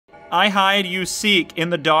I hide, you seek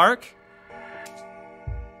in the dark.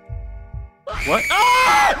 What?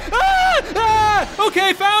 Ah! Ah! Ah!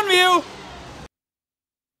 Okay, found you!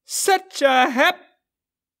 Such a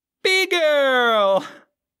happy girl.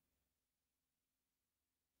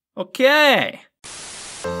 Okay.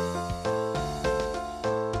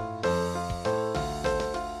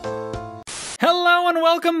 Hello and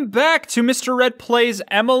welcome back to Mr. Red Plays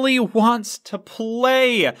Emily Wants to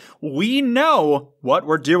Play. We know what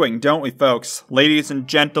we're doing, don't we, folks? Ladies and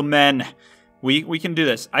gentlemen, we can do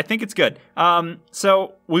this. I think it's good.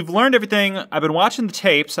 So we've learned everything. I've been watching the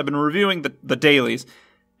tapes. I've been reviewing the dailies.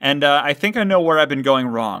 And I think I know where I've been going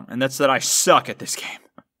wrong. And that's that I suck at this game.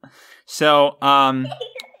 So,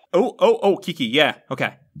 Kiki, yeah,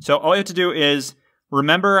 okay. So all you have to do is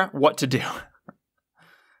remember what to do.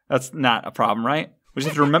 That's not a problem, right? We just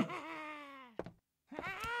have to remember.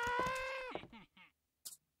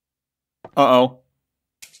 Uh-oh.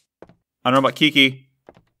 I don't know about Kiki.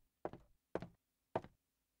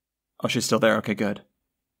 Oh, she's still there. Okay, good.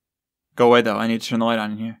 Go away, though. I need to turn the light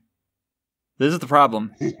on in here. This is the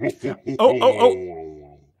problem.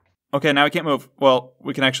 Oh. Okay, now we can't move. Well,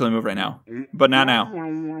 we can actually move right now. But not now.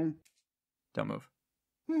 Don't move.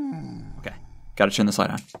 Okay. Gotta turn this light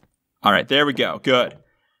on. All right, there we go. Good.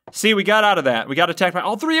 See, we got out of that. We got attacked by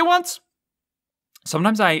all three at once.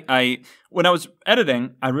 Sometimes when I was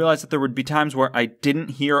editing, I realized that there would be times where I didn't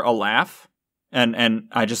hear a laugh, and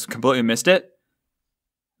I just completely missed it.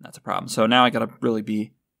 That's a problem. So now I gotta really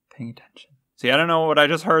be paying attention. See, I don't know what I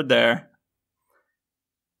just heard there. I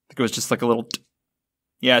think it was just like a little...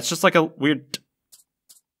 Yeah, it's just like a weird...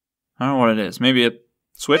 I don't know what it is. Maybe a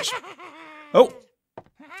switch? Oh!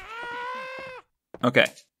 Okay.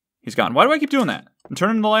 He's gone. Why do I keep doing that? I'm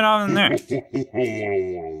turning the light on in there.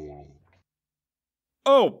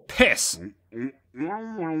 Oh, piss!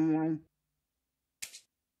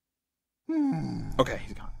 Okay,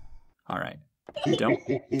 he's gone. Alright. Don't.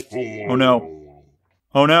 Oh no.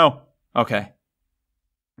 Oh no. Okay.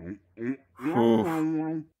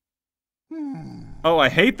 Oof. Oh, I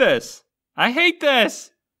hate this. I hate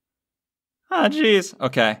this. Ah, jeez.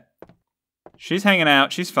 Okay. She's hanging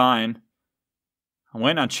out. She's fine. I'm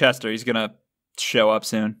waiting on Chester. He's gonna show up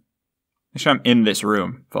soon. Make sure I'm in this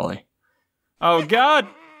room fully. Oh, God.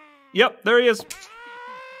 Yep, there he is.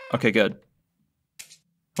 Okay, good.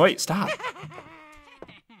 Wait, stop.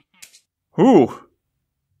 Ooh.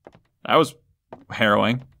 That was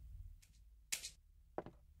harrowing.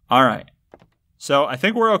 All right. So I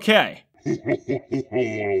think we're okay.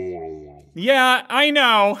 Yeah, I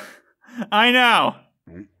know. I know.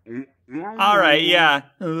 All right, yeah.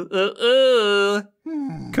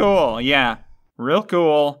 Cool, yeah. Real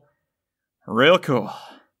cool. Real cool.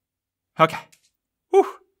 Okay. Whew.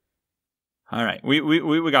 All right,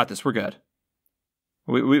 we got this. We're good.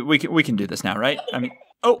 We can do this now, right? I mean,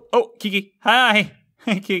 oh, Kiki. Hi.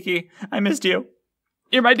 Hey, Kiki. I missed you.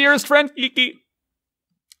 You're my dearest friend, Kiki.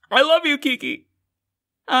 I love you, Kiki.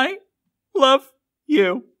 I love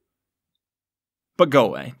you. But go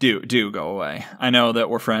away. Do go away. I know that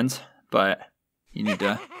we're friends, but you need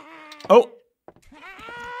to... Oh!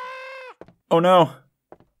 Oh no.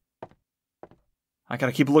 I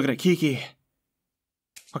gotta keep looking at Kiki.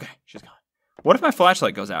 Okay, she's gone. What if my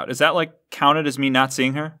flashlight goes out? Is that like counted as me not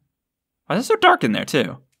seeing her? Why is it so dark in there too? I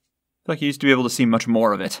feel like you used to be able to see much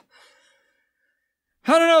more of it.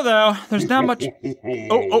 I don't know though. There's not much...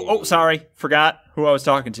 Oh, sorry. Forgot who I was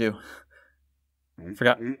talking to.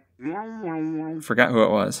 Forgot who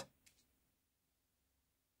it was.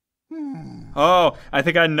 Oh, I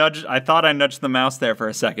think I thought I nudged the mouse there for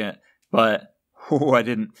a second, but I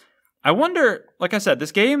didn't. I wonder, like I said,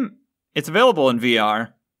 this game, it's available in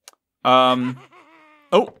VR.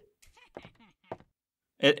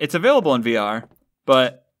 It's available in VR,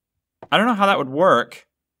 but I don't know how that would work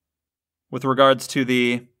with regards to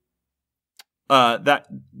the that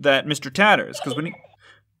Mr. Tatters, because when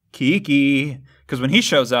when he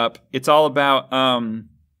shows up, it's all about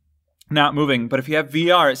not moving. But if you have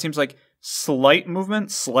VR, it seems like slight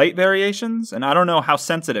movement, slight variations, and I don't know how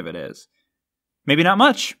sensitive it is. Maybe not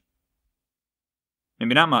much.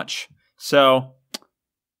 Maybe not much. So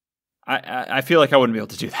I feel like I wouldn't be able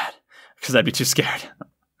to do that because I'd be too scared.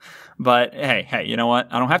 But hey, you know what?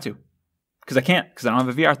 I don't have to because I can't because I don't have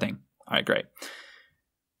a VR thing. All right, great.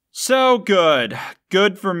 So good.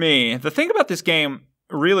 Good for me. The thing about this game,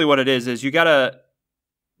 really what it is you gotta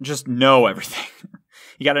just know everything.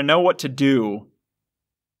 You gotta know what to do.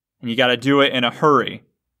 And you gotta do it in a hurry.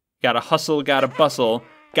 You gotta hustle, gotta bustle,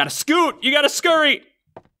 gotta scoot, you gotta scurry.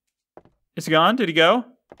 Is he gone? Did he go?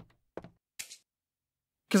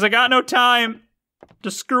 Because I got no time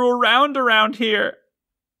to screw around here.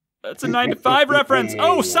 That's a 9 to 5 reference.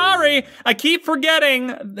 Oh, sorry. I keep forgetting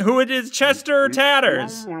who it is. Chester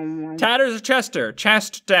Tatters. Tatters or Chester?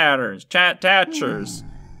 Chest Tatters. Tatchers.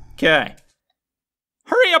 Okay.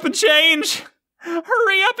 Hurry up and change.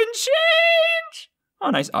 Hurry up and change.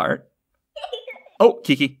 Oh, nice art. Oh,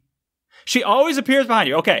 Kiki. She always appears behind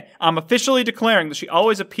you. Okay, I'm officially declaring that she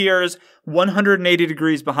always appears 180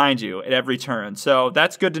 degrees behind you at every turn. So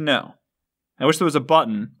that's good to know. I wish there was a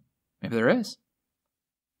button. Maybe there is.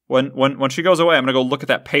 When she goes away, I'm going to go look at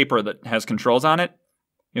that paper that has controls on it.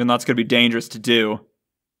 Even though it's going to be dangerous to do.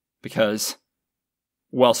 Because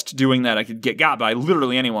whilst doing that, I could get got by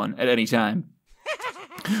literally anyone at any time.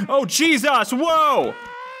 Oh, Jesus! Whoa!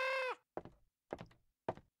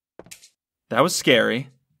 That was scary.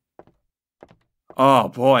 Oh,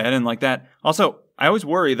 boy, I didn't like that. Also, I always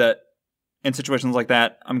worry that in situations like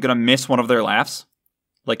that, I'm going to miss one of their laughs.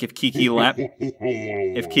 Like if Kiki laughed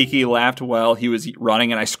while he was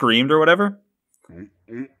running and I screamed or whatever.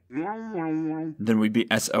 Then we'd be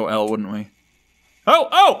SOL, wouldn't we?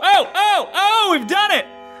 Oh, we've done it!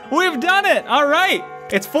 We've done it! All right.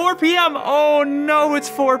 It's 4 p.m. Oh, no, it's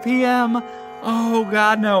 4 p.m. Oh,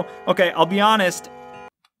 God, no. Okay, I'll be honest.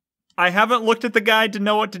 I haven't looked at the guide to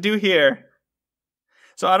know what to do here.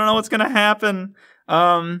 So I don't know what's going to happen.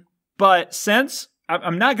 But since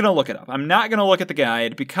I'm not going to look it up. I'm not going to look at the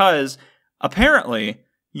guide because apparently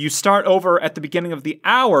you start over at the beginning of the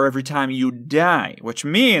hour every time you die, which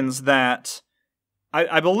means that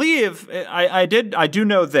I believe I do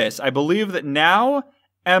know this. I believe that now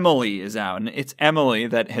Emily is out, and it's Emily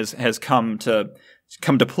that has come to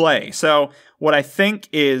play. So what I think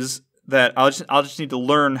is that I'll just need to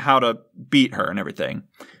learn how to beat her and everything.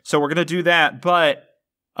 So we're gonna do that, but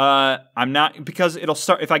I'm not, because it'll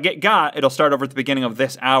start, if I get got, it'll start over at the beginning of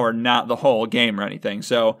this hour, not the whole game or anything.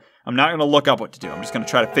 So I'm not gonna look up what to do. I'm just gonna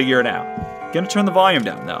try to figure it out. Gonna turn the volume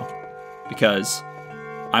down though, because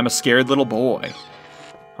I'm a scared little boy.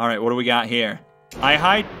 All right, what do we got here? I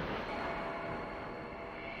hide.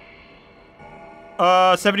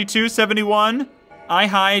 72, 71. I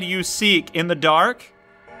hide, you seek in the dark.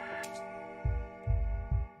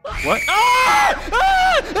 What? Ah!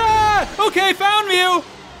 Ah! Ah! Okay, found you.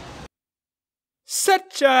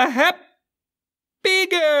 Such a happy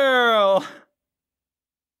girl.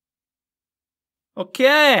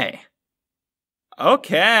 Okay.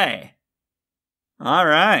 Okay. All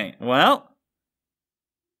right. Well,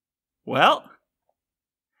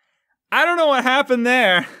 I don't know what happened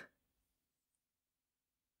there.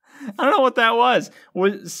 I don't know what that was.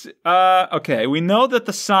 Okay, we know that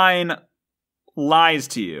the sign lies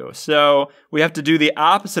to you. So we have to do the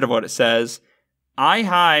opposite of what it says. I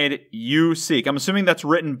hide, you seek. I'm assuming that's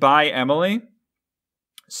written by Emily.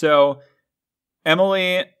 So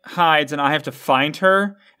Emily hides and I have to find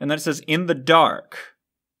her. And then it says in the dark.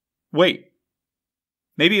 Wait.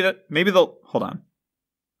 Maybe the, hold on.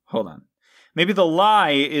 Maybe the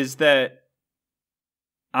lie is that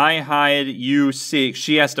I hide, you seek.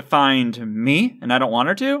 She has to find me and I don't want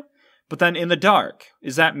her to. But then in the dark,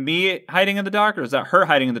 is that me hiding in the dark or is that her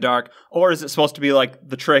hiding in the dark? Or is it supposed to be like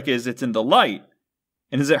the trick is it's in the light?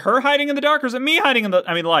 And is it her hiding in the dark or is it me hiding in the,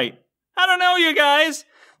 light? I don't know, you guys.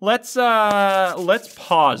 Let's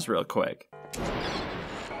pause real quick.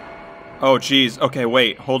 Oh, geez. Okay,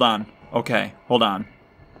 wait, hold on. Okay, hold on.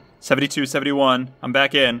 72, 71, I'm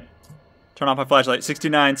back in. Turn off my flashlight.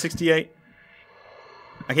 69, 68.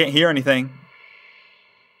 I can't hear anything.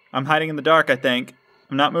 I'm hiding in the dark, I think.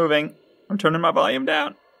 I'm not moving. I'm turning my volume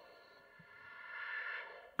down.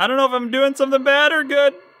 I don't know if I'm doing something bad or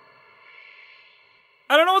good.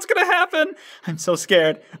 I don't know what's gonna happen. I'm so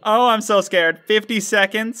scared. Oh, I'm so scared. 50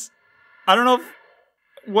 seconds. I don't know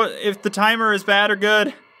if the timer is bad or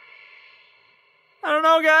good. I don't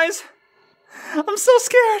know, guys. I'm so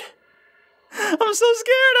scared. I'm so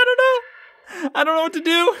scared. I don't know. I don't know what to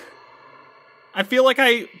do. I feel like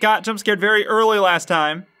I got jump scared very early last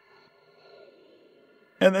time.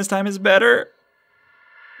 And this time is better.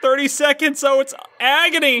 30 seconds, so it's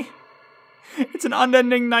agony. It's an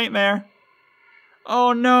unending nightmare.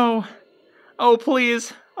 Oh no. Oh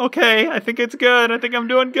please. Okay, I think it's good. I think I'm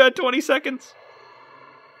doing good. 20 seconds.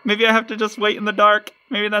 Maybe I have to just wait in the dark.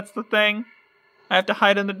 Maybe that's the thing. I have to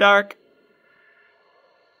hide in the dark.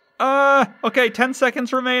 Okay, 10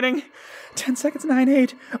 seconds remaining. 10 seconds, 9,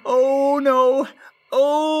 8. Oh no.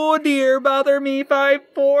 Oh dear, bother me. 5,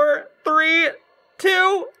 4, 3,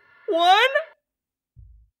 2, 1.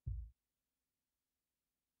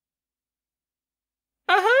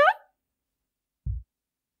 Uh-huh.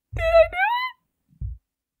 Did I do it?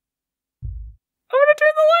 I'm gonna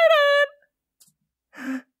turn the light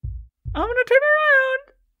on. I'm gonna turn around.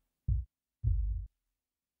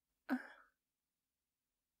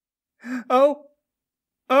 Oh.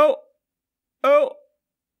 Oh. Oh.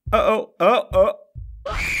 Uh-oh. Oh.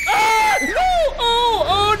 Ah! No!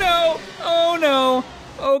 Oh no! Oh no!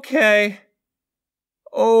 Okay.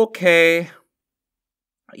 Okay.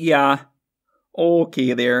 Yeah.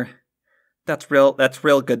 Okay there. That's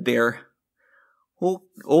real good there. Oh,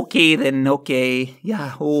 okay then, okay.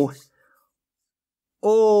 Yeah, oh.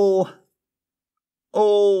 Oh.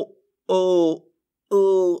 Oh. Oh.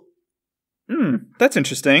 Oh. That's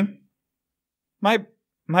interesting. My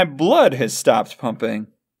blood has stopped pumping.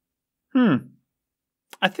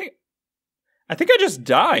 I think I just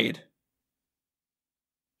died.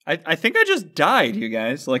 I think I just died, you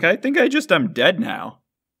guys. Like, I think I'm dead now.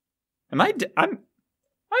 I have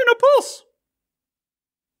no pulse.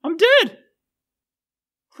 I'm dead.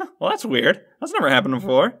 Huh, well, that's weird. That's never happened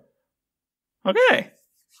before. Okay.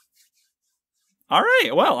 All right.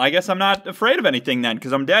 Well, I guess I'm not afraid of anything then,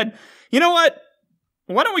 because I'm dead. You know what?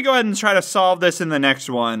 Why don't we go ahead and try to solve this in the next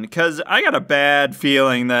one? Because I got a bad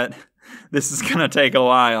feeling that this is going to take a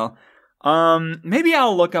while. Maybe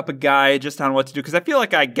I'll look up a guide just on what to do, because I feel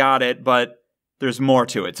like I got it, but there's more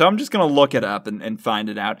to it. So I'm just going to look it up and find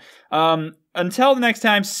it out. Until the next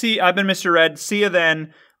time, I've been Mr. Red. See you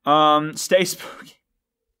then. Stay spooky.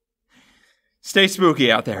 Stay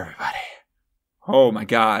spooky out there, everybody. Oh my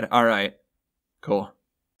God. All right. Cool.